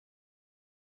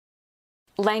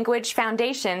Language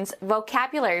Foundations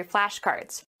Vocabulary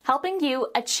Flashcards, helping you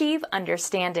achieve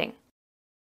understanding.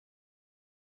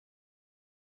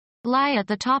 Lie at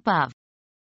the top of.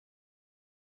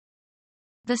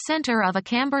 The center of a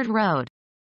cambered road.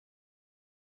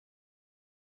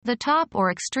 The top or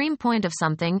extreme point of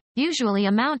something, usually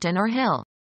a mountain or hill.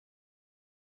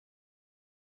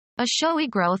 A showy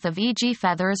growth of e.g.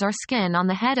 feathers or skin on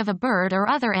the head of a bird or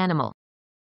other animal.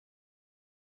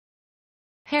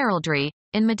 Heraldry,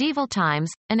 in medieval times,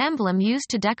 an emblem used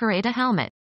to decorate a helmet.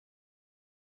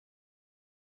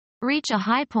 Reach a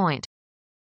high point.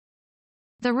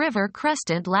 The river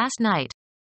crested last night.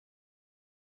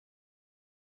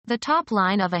 The top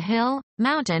line of a hill,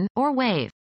 mountain, or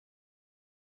wave.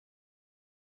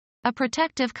 A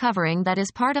protective covering that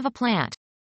is part of a plant.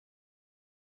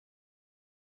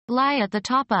 Lie at the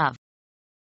top of.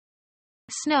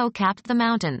 Snow capped the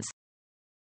mountains.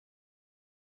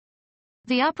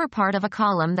 The upper part of a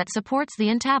column that supports the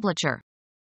entablature.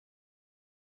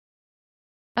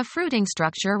 A fruiting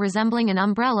structure resembling an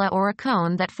umbrella or a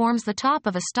cone that forms the top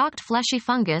of a stalked fleshy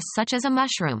fungus such as a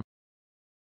mushroom.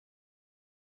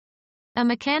 A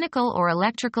mechanical or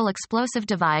electrical explosive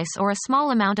device or a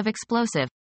small amount of explosive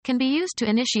can be used to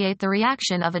initiate the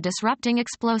reaction of a disrupting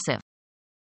explosive.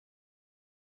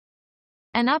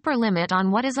 An upper limit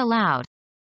on what is allowed.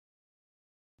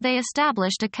 They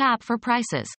established a cap for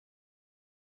prices.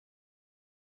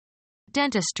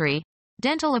 Dentistry,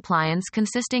 dental appliance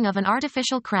consisting of an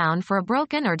artificial crown for a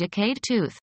broken or decayed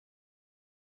tooth.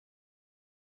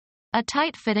 A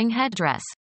tight-fitting headdress.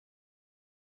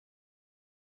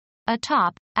 A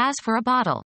top, as for a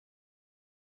bottle.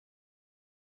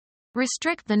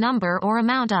 Restrict the number or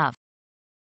amount of.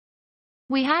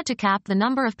 We had to cap the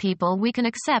number of people we can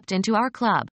accept into our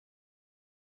club.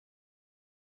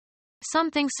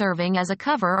 Something serving as a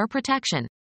cover or protection.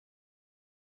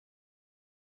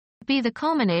 Be the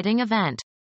culminating event.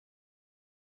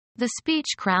 The speech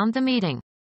crowned the meeting.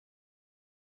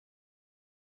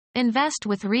 Invest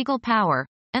with regal power,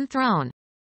 and throne.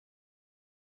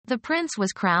 The prince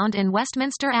was crowned in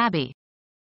Westminster Abbey.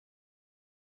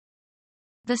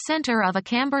 The center of a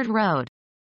cambered road.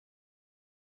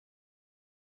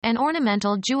 An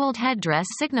ornamental jeweled headdress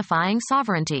signifying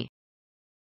sovereignty.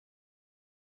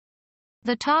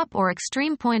 The top or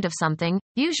extreme point of something,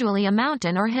 usually a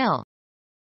mountain or hill.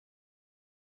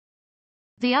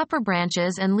 The upper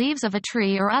branches and leaves of a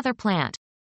tree or other plant.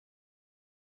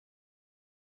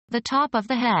 The top of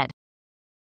the head.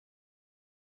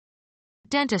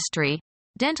 Dentistry,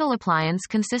 dental appliance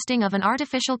consisting of an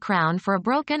artificial crown for a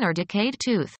broken or decayed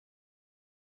tooth.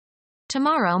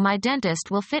 Tomorrow my dentist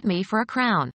will fit me for a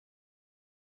crown.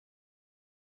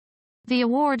 The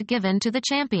award given to the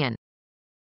champion.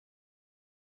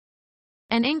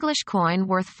 An English coin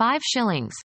worth 5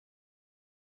 shillings.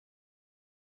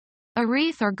 A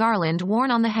wreath or garland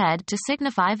worn on the head to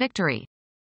signify victory.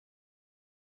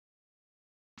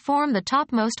 Form the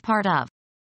topmost part of.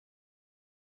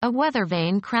 A weather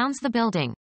vane crowns the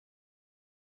building.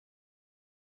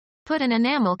 Put an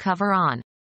enamel cover on.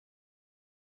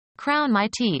 Crown my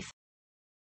teeth.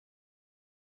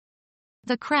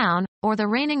 The crown, or the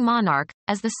reigning monarch,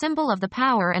 as the symbol of the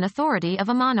power and authority of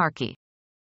a monarchy.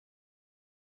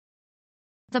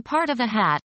 The part of the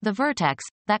hat, the vertex,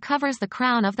 that covers the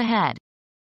crown of the head.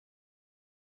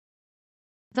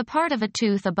 The part of a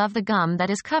tooth above the gum that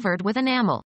is covered with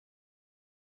enamel.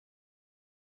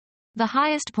 The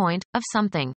highest point, of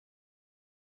something.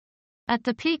 At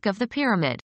the peak of the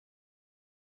pyramid.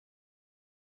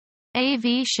 A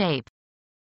V shape.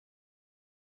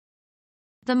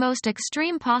 The most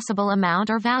extreme possible amount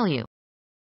or value.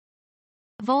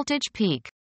 Voltage peak.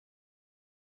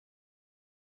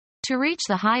 To reach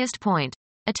the highest point.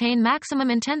 Attain maximum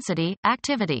intensity,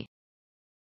 activity.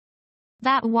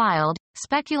 That wild,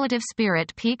 speculative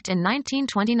spirit peaked in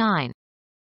 1929.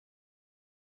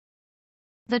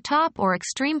 The top or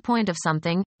extreme point of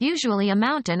something, usually a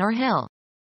mountain or hill.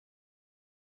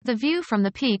 The view from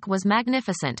the peak was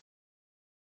magnificent.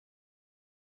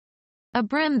 A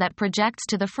brim that projects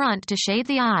to the front to shade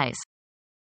the eyes.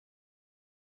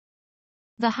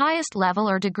 The highest level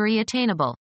or degree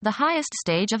attainable. The highest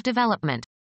stage of development.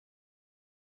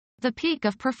 The peak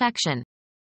of perfection.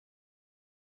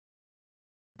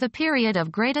 The period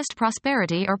of greatest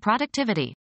prosperity or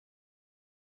productivity.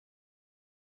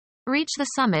 Reach the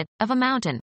summit, of a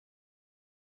mountain.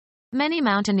 Many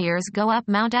mountaineers go up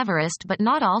Mount Everest but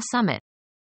not all summit.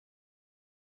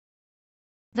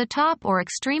 The top or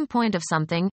extreme point of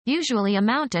something, usually a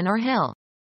mountain or hill.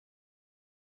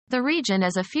 The region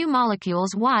is a few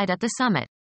molecules wide at the summit.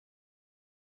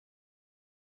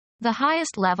 The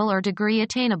highest level or degree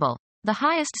attainable. the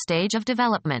highest stage of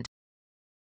development.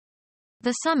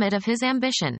 The summit of his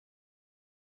ambition.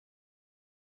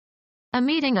 A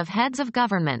meeting of heads of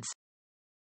governments.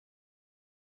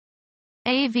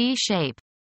 AV shape.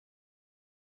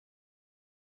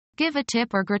 Give a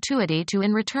tip or gratuity to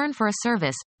in return for a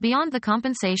service, beyond the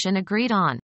compensation agreed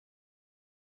on.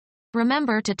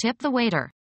 Remember to tip the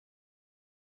waiter.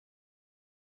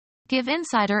 Give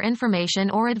insider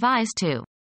information or advise to.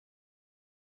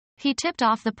 He tipped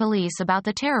off the police about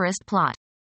the terrorist plot.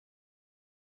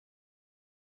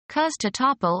 Cause to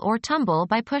topple or tumble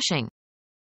by pushing.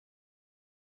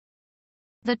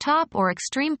 The top or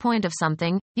extreme point of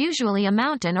something, usually a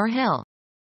mountain or hill.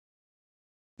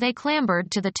 They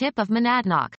clambered to the tip of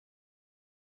Monadnock.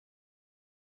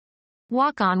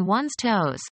 Walk on one's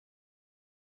toes.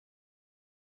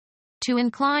 To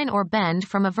incline or bend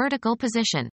from a vertical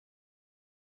position.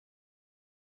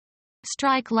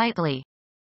 Strike lightly.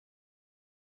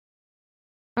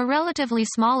 A relatively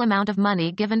small amount of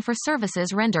money given for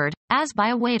services rendered, as by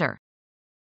a waiter.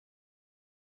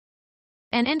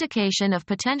 An indication of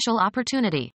potential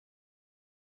opportunity.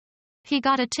 He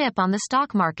got a tip on the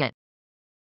stock market.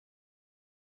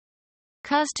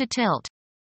 Cause to tilt.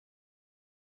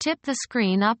 Tip the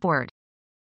screen upward.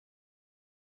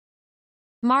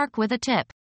 Mark with a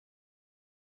tip.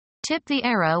 Tip the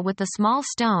arrow with the small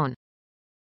stone.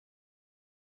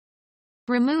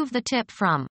 Remove the tip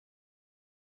from.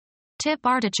 Tip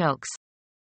artichokes.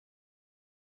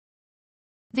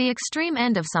 The extreme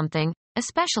end of something,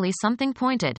 especially something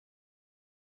pointed.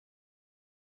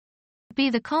 Be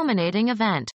the culminating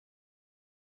event.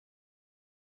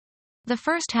 The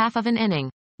first half of an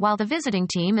inning, while the visiting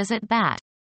team is at bat.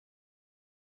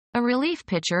 A relief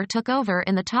pitcher took over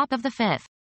in the top of the fifth.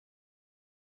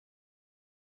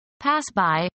 Pass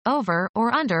by, over,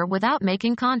 or under without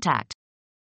making contact.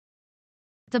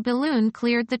 The balloon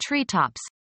cleared the treetops.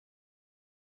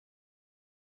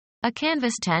 A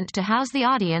canvas tent to house the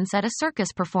audience at a circus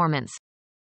performance.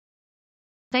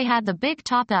 They had the big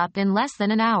top up in less than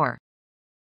an hour.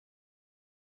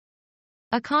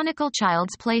 A conical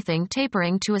child's plaything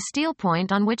tapering to a steel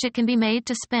point on which it can be made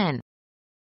to spin.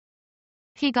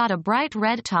 He got a bright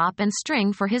red top and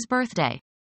string for his birthday.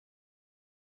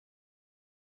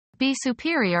 Be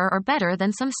superior or better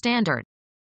than some standard.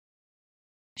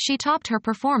 She topped her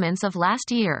performance of last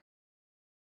year.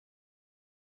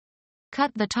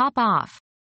 Cut the top off.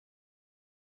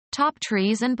 Top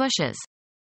trees and bushes.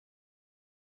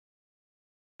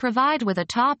 Provide with a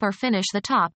top or finish the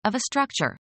top of a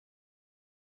structure.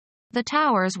 The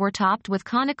towers were topped with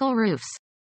conical roofs.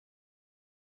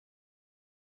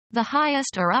 The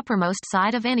highest or uppermost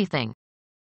side of anything.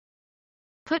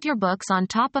 Put your books on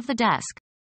top of the desk.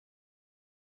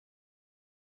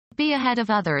 Be ahead of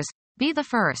others, be the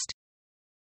first.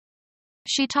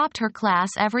 She topped her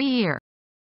class every year.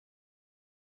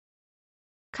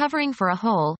 Covering for a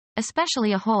hole,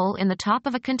 especially a hole in the top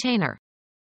of a container.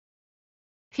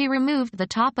 He removed the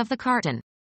top of the carton.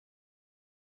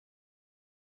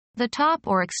 The top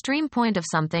or extreme point of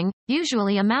something,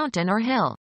 usually a mountain or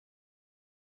hill.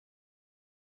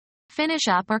 Finish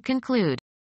up or conclude.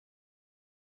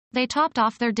 They topped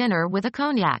off their dinner with a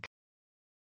cognac.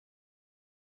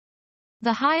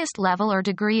 The highest level or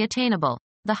degree attainable,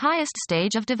 the highest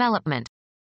stage of development.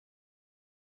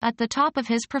 At the top of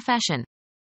his profession.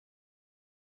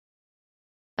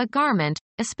 A garment,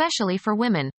 especially for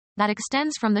women, that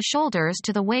extends from the shoulders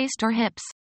to the waist or hips.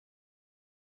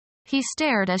 He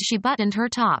stared as she buttoned her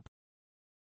top.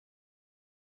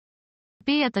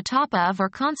 Be at the top of or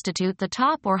constitute the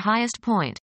top or highest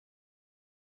point.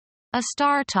 A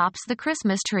star tops the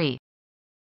Christmas tree.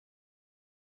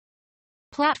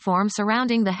 Platform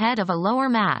surrounding the head of a lower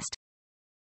mast.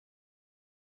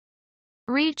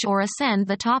 Reach or ascend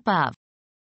the top of.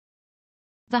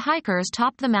 The hikers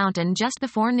topped the mountain just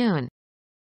before noon.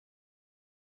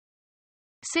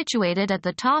 Situated at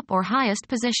the top or highest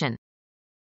position.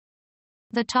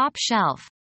 The top shelf.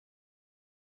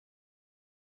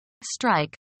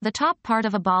 Strike, the top part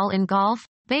of a ball in golf,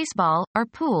 baseball, or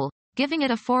pool, giving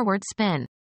it a forward spin.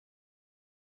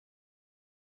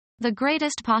 The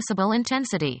greatest possible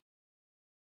intensity.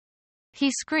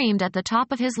 He screamed at the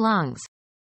top of his lungs.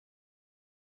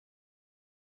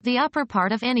 The upper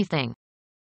part of anything.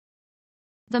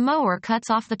 The mower cuts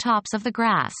off the tops of the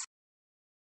grass.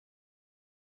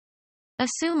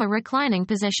 Assume a reclining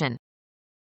position.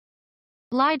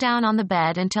 Lie down on the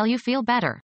bed until you feel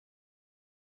better.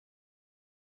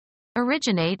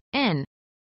 Originate, in.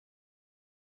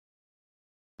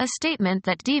 A statement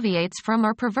that deviates from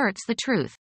or perverts the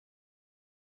truth.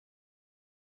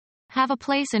 Have a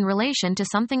place in relation to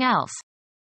something else.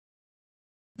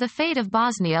 The fate of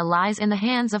Bosnia lies in the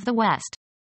hands of the West.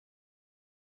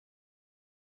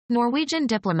 Norwegian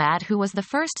diplomat who was the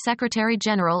first Secretary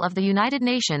General of the United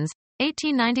Nations,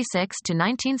 1896 to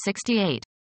 1968.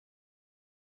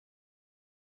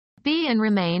 Be and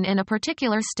remain in a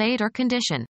particular state or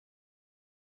condition.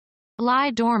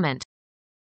 Lie dormant.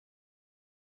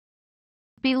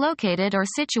 Be located or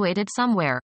situated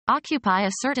somewhere. Occupy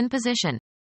a certain position.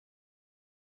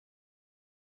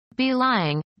 Be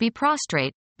lying, be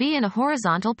prostrate, be in a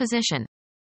horizontal position.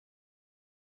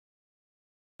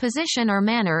 Position or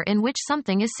manner in which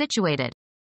something is situated.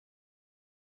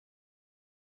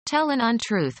 Tell an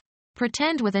untruth.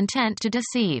 Pretend with intent to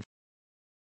deceive.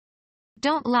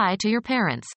 Don't lie to your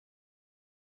parents.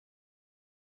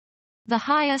 The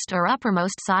highest or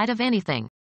uppermost side of anything.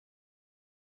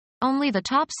 Only the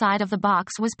top side of the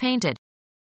box was painted.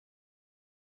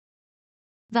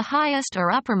 The highest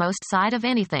or uppermost side of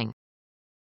anything.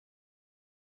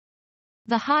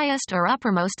 The highest or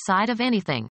uppermost side of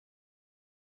anything.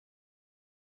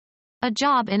 A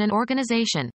job in an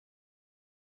organization.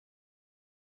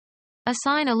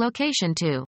 Assign a location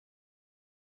to.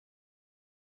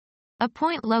 A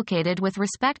point located with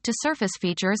respect to surface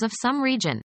features of some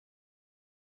region.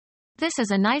 This is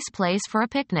a nice place for a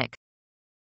picnic.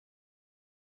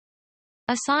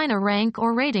 Assign a rank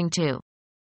or rating to.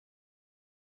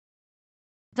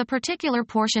 The particular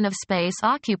portion of space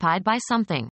occupied by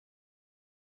something.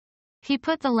 He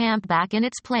put the lamp back in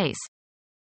its place.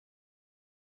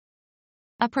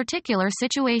 A particular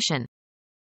situation.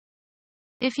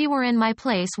 If you were in my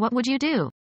place, what would you do?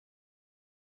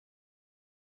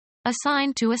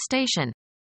 Assigned to a station.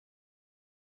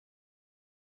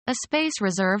 A space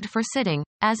reserved for sitting,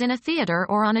 as in a theater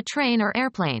or on a train or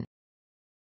airplane.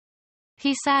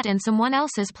 He sat in someone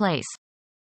else's place.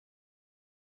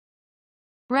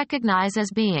 Recognize as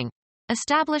being.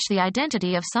 Establish the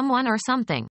identity of someone or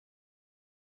something.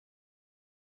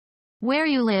 Where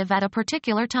you live at a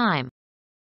particular time.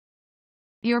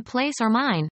 Your place or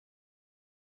mine.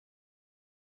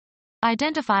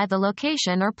 Identify the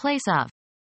location or place of.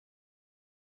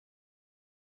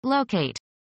 Locate.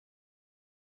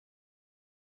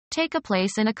 Take a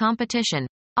place in a competition,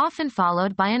 often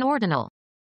followed by an ordinal.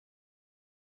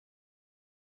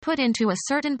 Put into a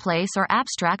certain place or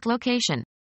abstract location.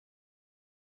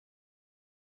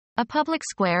 A public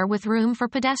square with room for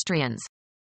pedestrians.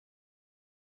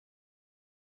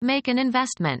 Make an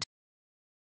investment.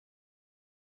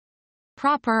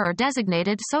 Proper or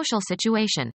designated social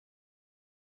situation.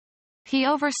 He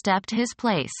overstepped his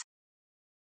place.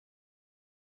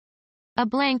 A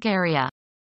blank area.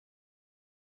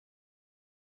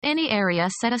 Any area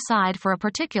set aside for a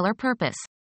particular purpose.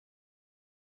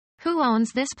 Who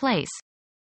owns this place?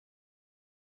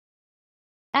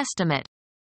 Estimate.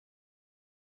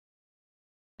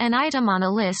 An item on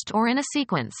a list or in a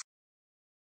sequence.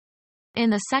 In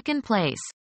the second place.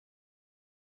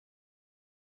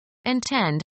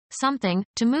 Intend, something,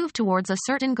 to move towards a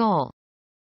certain goal.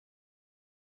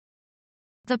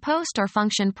 The post or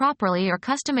function properly or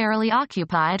customarily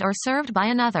occupied or served by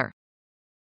another.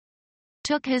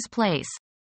 Took his place.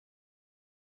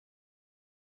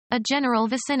 A general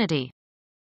vicinity.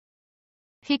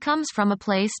 He comes from a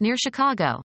place near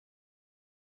Chicago.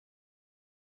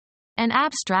 An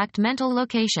abstract mental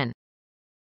location.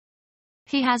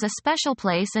 He has a special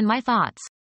place in my thoughts.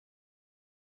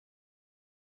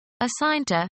 Assigned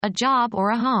to, a job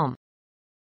or a home.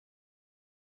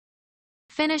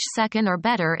 Finish second or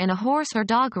better in a horse or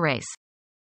dog race.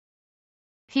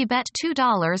 He bet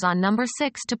 $2 on number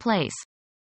 6 to place.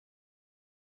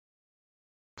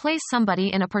 Place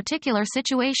somebody in a particular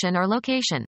situation or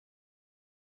location.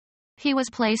 He was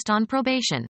placed on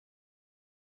probation.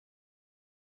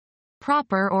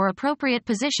 Proper or appropriate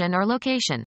position or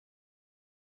location.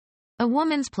 A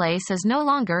woman's place is no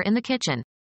longer in the kitchen.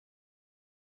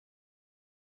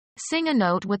 Sing a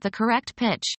note with the correct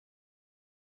pitch.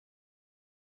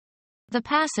 The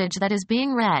passage that is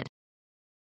being read.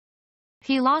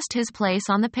 He lost his place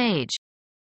on the page.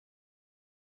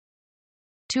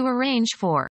 To arrange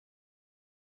for.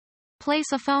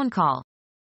 Place a phone call.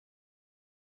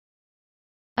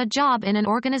 A job in an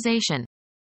organization.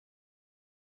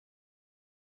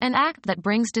 An act that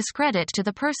brings discredit to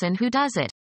the person who does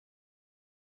it.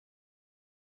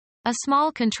 A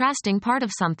small contrasting part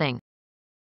of something.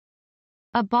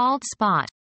 A bald spot.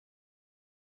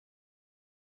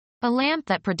 A lamp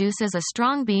that produces a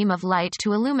strong beam of light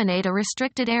to illuminate a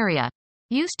restricted area,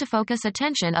 used to focus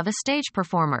attention of a stage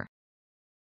performer.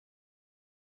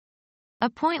 A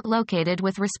point located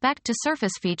with respect to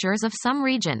surface features of some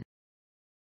region.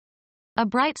 A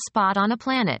bright spot on a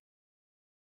planet.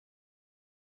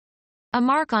 A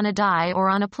mark on a die or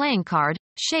on a playing card,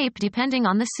 shape depending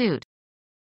on the suit.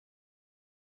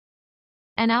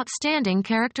 An outstanding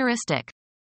characteristic.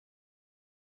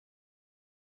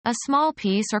 A small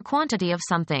piece or quantity of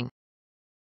something.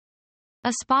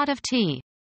 A spot of tea.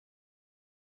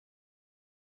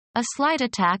 A slight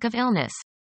attack of illness.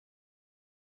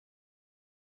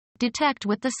 Detect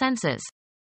with the senses.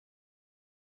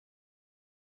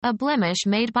 A blemish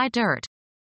made by dirt.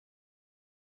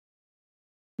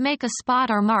 Make a spot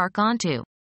or mark onto.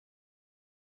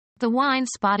 The wine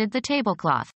spotted the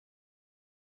tablecloth.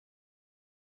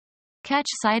 Catch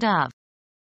sight of.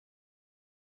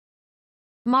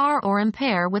 Mar or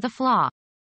impair with a flaw.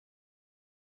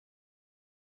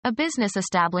 A business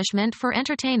establishment for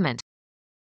entertainment.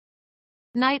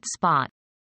 Night spot.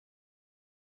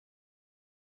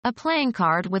 A playing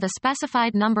card with a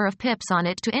specified number of pips on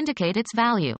it to indicate its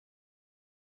value.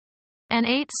 An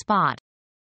 8 spot.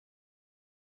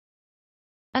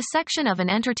 A section of an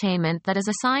entertainment that is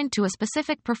assigned to a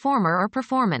specific performer or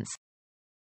performance.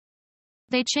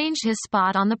 They changed his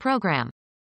spot on the program.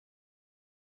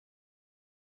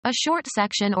 A short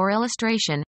section or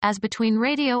illustration, as between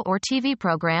radio or TV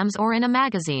programs or in a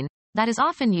magazine, that is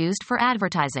often used for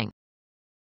advertising.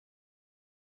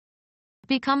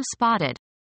 Become spotted.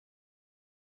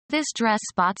 This dress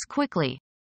spots quickly.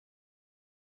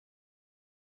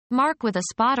 Mark with a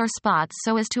spot or spots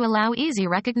so as to allow easy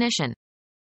recognition.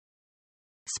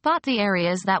 Spot the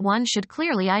areas that one should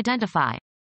clearly identify.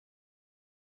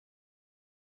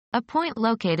 A point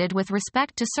located with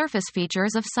respect to surface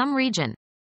features of some region.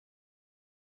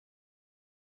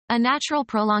 A natural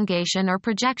prolongation or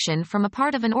projection from a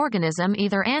part of an organism,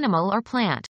 either animal or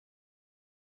plant.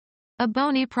 A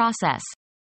bony process.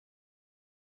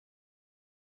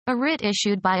 A writ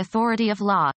issued by authority of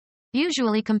law,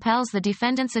 usually compels the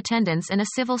defendant's attendance in a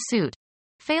civil suit.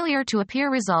 Failure to appear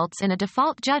results in a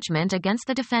default judgment against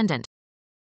the defendant.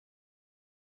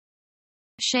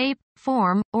 Shape,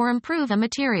 form, or improve a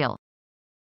material.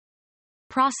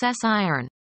 Process iron.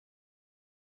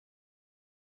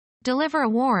 Deliver a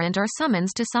warrant or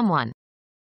summons to someone.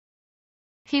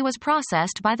 He was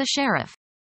processed by the sheriff.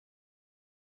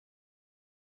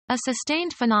 A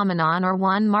sustained phenomenon or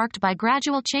one marked by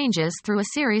gradual changes through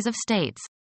a series of states.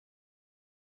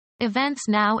 Events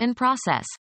now in process.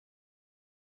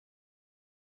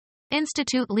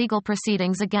 Institute legal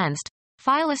proceedings against.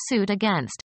 File a suit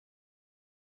against.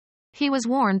 He was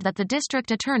warned that the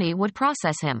district attorney would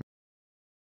process him.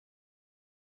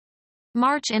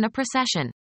 March in a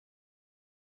procession.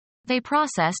 They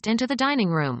processed into the dining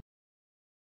room.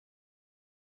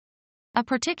 A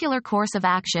particular course of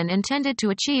action intended to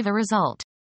achieve a result.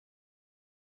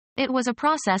 It was a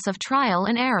process of trial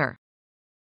and error.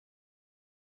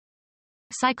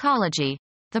 Psychology.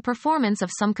 The performance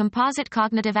of some composite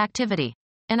cognitive activity.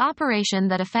 An operation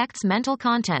that affects mental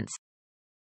contents.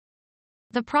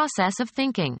 The process of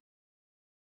thinking.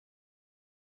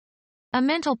 A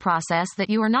mental process that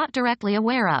you are not directly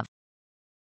aware of.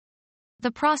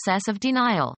 The process of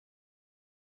denial.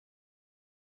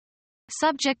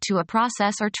 Subject to a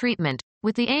process or treatment,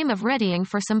 with the aim of readying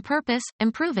for some purpose,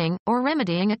 improving, or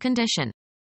remedying a condition.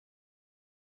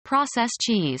 Process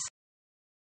cheese.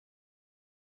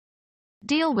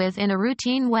 Deal with in a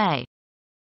routine way.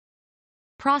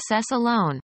 Process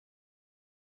alone.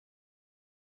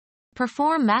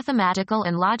 Perform mathematical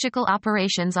and logical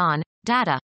operations on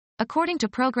data, according to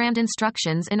programmed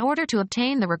instructions in order to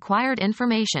obtain the required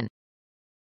information.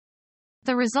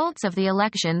 The results of the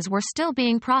elections were still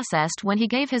being processed when he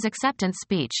gave his acceptance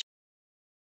speech.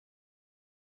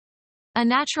 A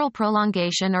natural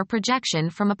prolongation or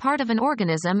projection from a part of an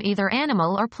organism, either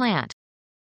animal or plant.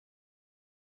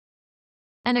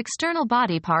 An external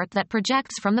body part that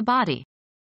projects from the body.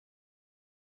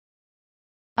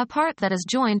 A part that is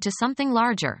joined to something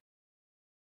larger.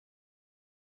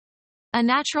 A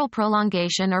natural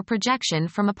prolongation or projection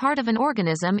from a part of an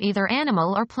organism, either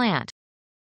animal or plant.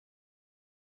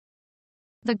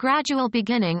 The gradual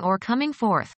beginning or coming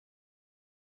forth.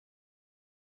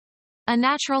 A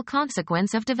natural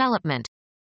consequence of development.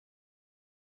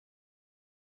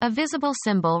 A visible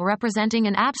symbol representing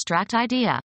an abstract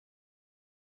idea.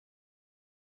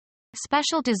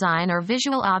 Special design or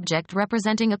visual object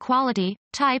representing a quality,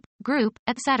 type, group,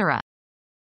 etc.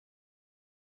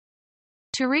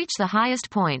 To reach the highest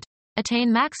point.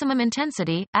 Attain maximum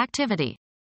intensity, activity.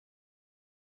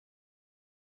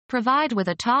 Provide with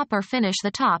a top or finish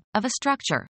the top of a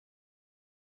structure.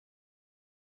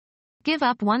 Give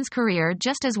up one's career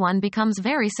just as one becomes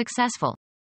very successful.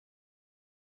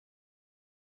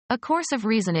 A course of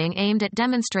reasoning aimed at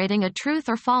demonstrating a truth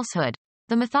or falsehood.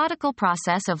 The methodical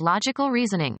process of logical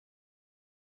reasoning.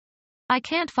 I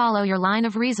can't follow your line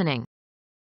of reasoning.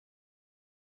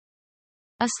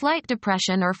 A slight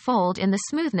depression or fold in the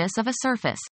smoothness of a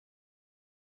surface.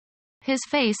 His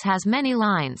face has many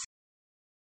lines.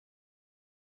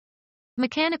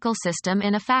 Mechanical system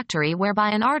in a factory whereby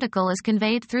an article is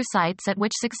conveyed through sites at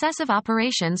which successive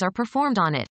operations are performed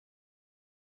on it.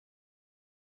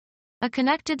 A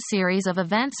connected series of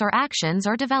events or actions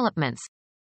or developments.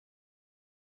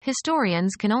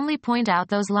 Historians can only point out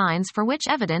those lines for which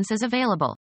evidence is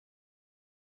available.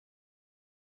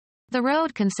 The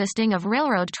road consisting of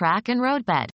railroad track and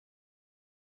roadbed.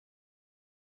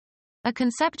 A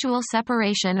conceptual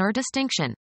separation or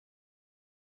distinction.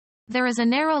 There is a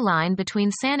narrow line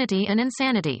between sanity and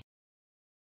insanity.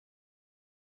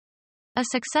 A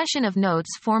succession of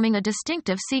notes forming a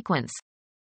distinctive sequence.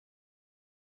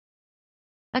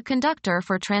 A conductor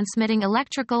for transmitting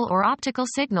electrical or optical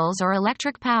signals or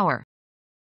electric power.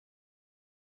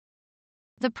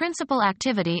 The principal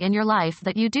activity in your life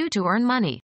that you do to earn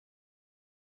money.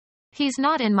 He's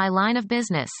not in my line of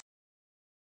business.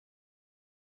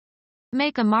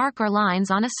 Make a mark or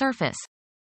lines on a surface.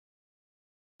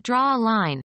 Draw a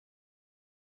line.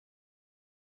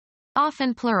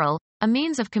 Often plural, a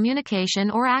means of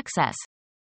communication or access.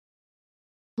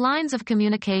 Lines of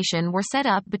communication were set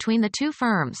up between the two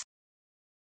firms.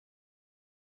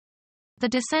 The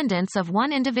descendants of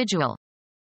one individual.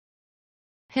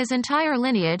 His entire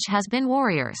lineage has been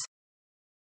warriors.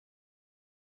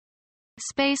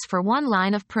 Space for one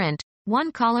line of print,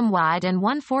 1 column wide and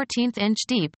 1/14 inch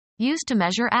deep, used to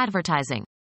measure advertising.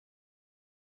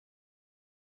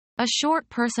 A short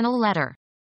personal letter.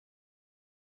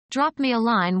 Drop me a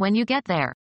line when you get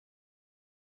there.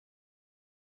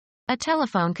 A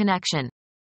telephone connection.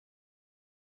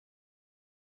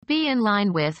 Be in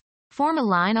line with, form a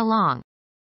line along.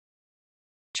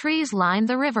 Trees line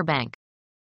the riverbank.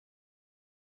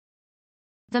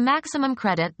 The maximum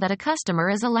credit that a customer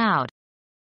is allowed.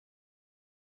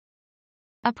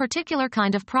 A particular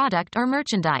kind of product or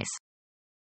merchandise.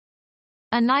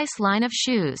 A nice line of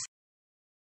shoes.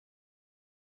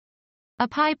 A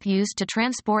pipe used to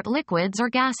transport liquids or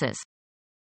gases.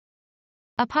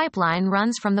 A pipeline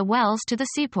runs from the wells to the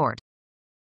seaport.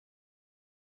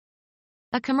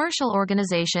 A commercial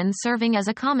organization serving as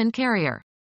a common carrier.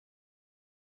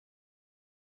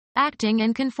 Acting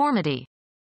in conformity.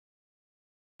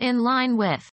 In line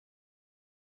with.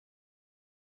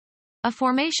 A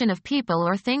formation of people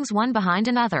or things one behind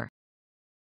another.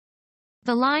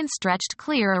 The line stretched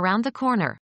clear around the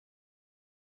corner.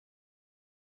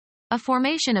 A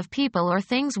formation of people or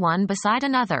things one beside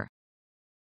another.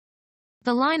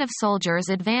 The line of soldiers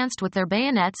advanced with their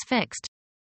bayonets fixed.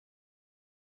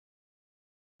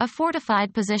 A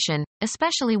fortified position,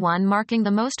 especially one marking the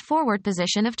most forward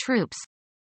position of troops.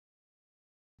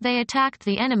 They attacked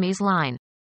the enemy's line.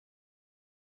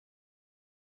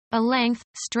 A length,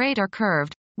 straight or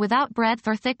curved, without breadth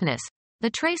or thickness,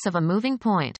 the trace of a moving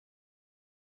point.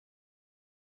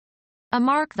 A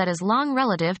mark that is long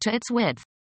relative to its width.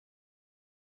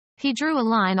 He drew a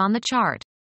line on the chart.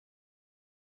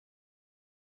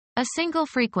 A single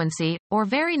frequency, or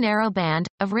very narrow band,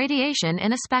 of radiation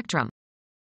in a spectrum.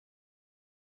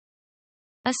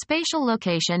 A spatial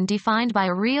location defined by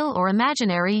a real or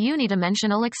imaginary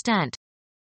unidimensional extent.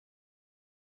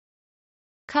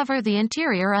 Cover the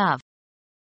interior of.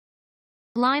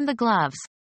 Line the gloves.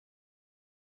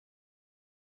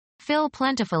 Fill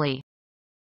plentifully.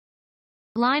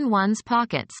 Line one's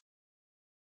pockets.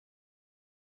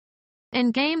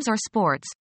 In games or sports,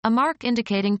 a mark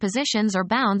indicating positions or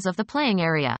bounds of the playing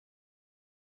area.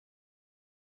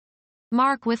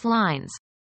 Mark with lines.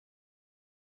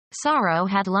 Sorrow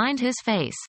had lined his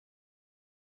face.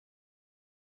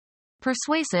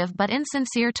 Persuasive but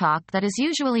insincere talk that is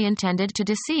usually intended to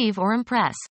deceive or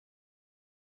impress.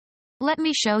 Let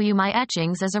me show you my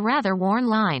etchings as a rather worn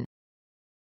line.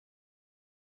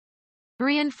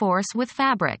 Reinforce with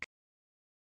fabric.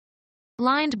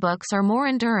 Lined books are more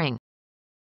enduring.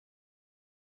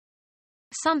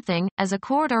 Something, as a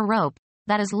cord or rope,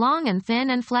 that is long and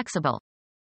thin and flexible.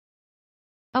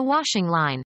 A washing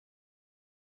line.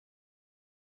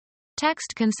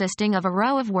 Text consisting of a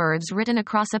row of words written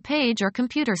across a page or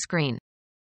computer screen.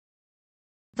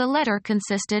 The letter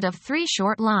consisted of 3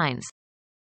 short lines.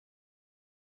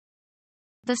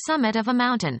 The summit of a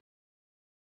mountain.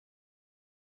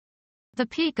 The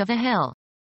peak of a hill.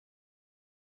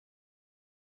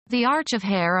 The arch of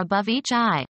hair above each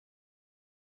eye.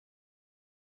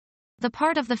 The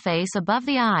part of the face above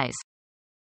the eyes.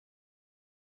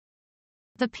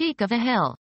 The peak of a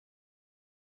hill.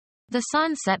 The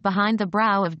sun set behind the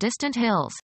brow of distant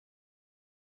hills.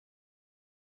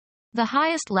 The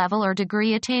highest level or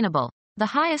degree attainable. The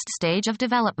highest stage of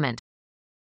development.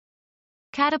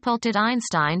 Catapulted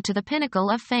Einstein to the pinnacle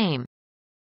of fame.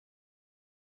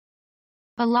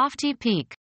 A lofty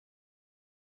peak.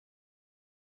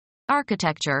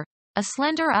 Architecture. A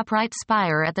slender upright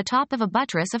spire at the top of a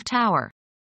buttress of tower.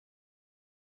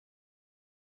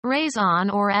 Raise on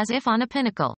or as if on a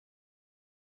pinnacle.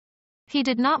 He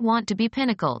did not want to be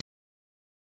pinnacled.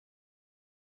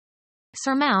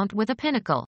 Surmount with a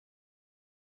pinnacle.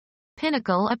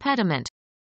 Pinnacle a pediment.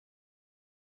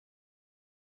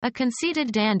 A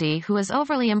conceited dandy who is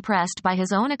overly impressed by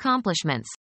his own accomplishments.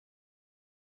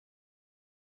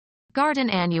 Garden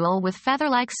annual with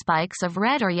feather-like spikes of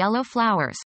red or yellow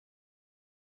flowers.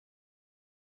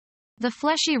 The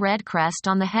fleshy red crest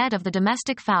on the head of the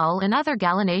domestic fowl and other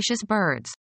gallinaceous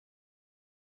birds.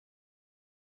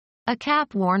 A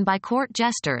cap worn by court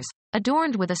jesters,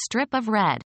 adorned with a strip of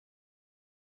red.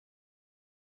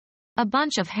 A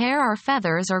bunch of hair or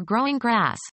feathers or growing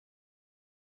grass.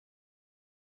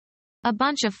 A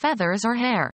bunch of feathers or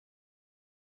hair.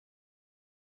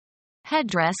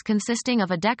 Headdress consisting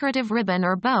of a decorative ribbon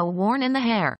or bow worn in the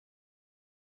hair.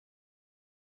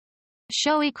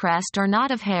 Showy crest or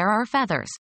knot of hair or feathers.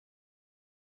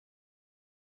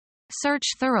 Search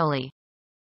thoroughly.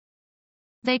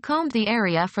 They combed the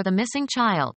area for the missing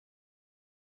child.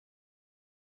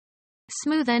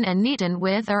 Smoothen and neaten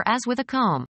with or as with a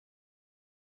comb.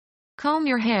 Comb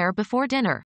your hair before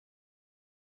dinner.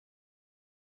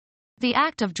 The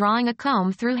act of drawing a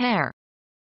comb through hair.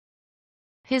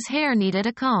 His hair needed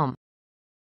a comb.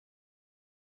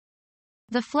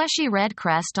 The fleshy red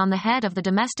crest on the head of the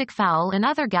domestic fowl and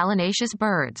other gallinaceous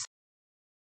birds.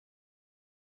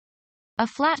 A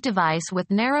flat device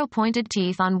with narrow pointed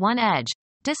teeth on one edge,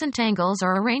 disentangles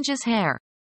or arranges hair.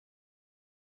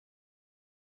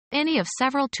 Any of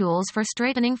several tools for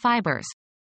straightening fibers.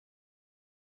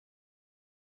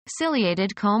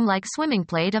 Ciliated comb like swimming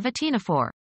plate of a ctenophore.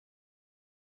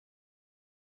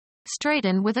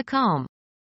 Straighten with a comb.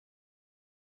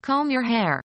 Comb your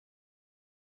hair.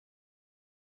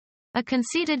 A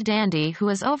conceited dandy who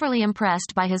is overly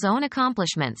impressed by his own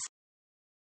accomplishments.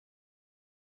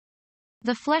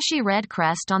 The fleshy red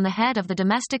crest on the head of the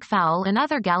domestic fowl and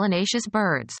other gallinaceous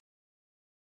birds.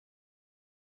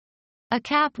 A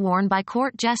cap worn by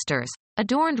court jesters,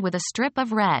 adorned with a strip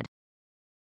of red.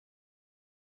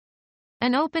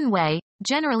 An open way,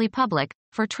 generally public,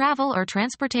 for travel or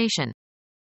transportation.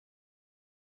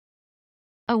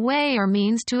 A way or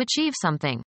means to achieve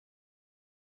something.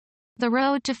 The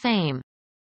road to fame.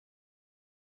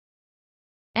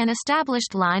 An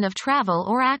established line of travel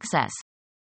or access.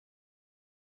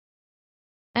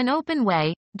 An open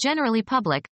way, generally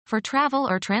public, for travel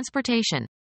or transportation.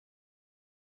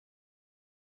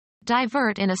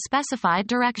 Divert in a specified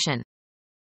direction.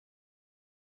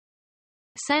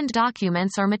 Send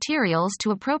documents or materials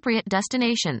to appropriate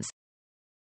destinations.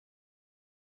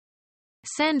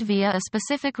 Send via a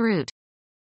specific route.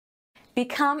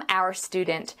 Become our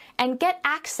student and get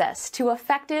access to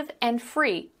effective and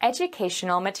free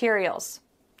educational materials.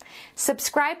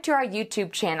 Subscribe to our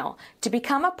YouTube channel to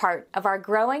become a part of our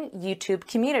growing YouTube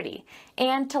community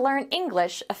and to learn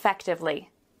English effectively.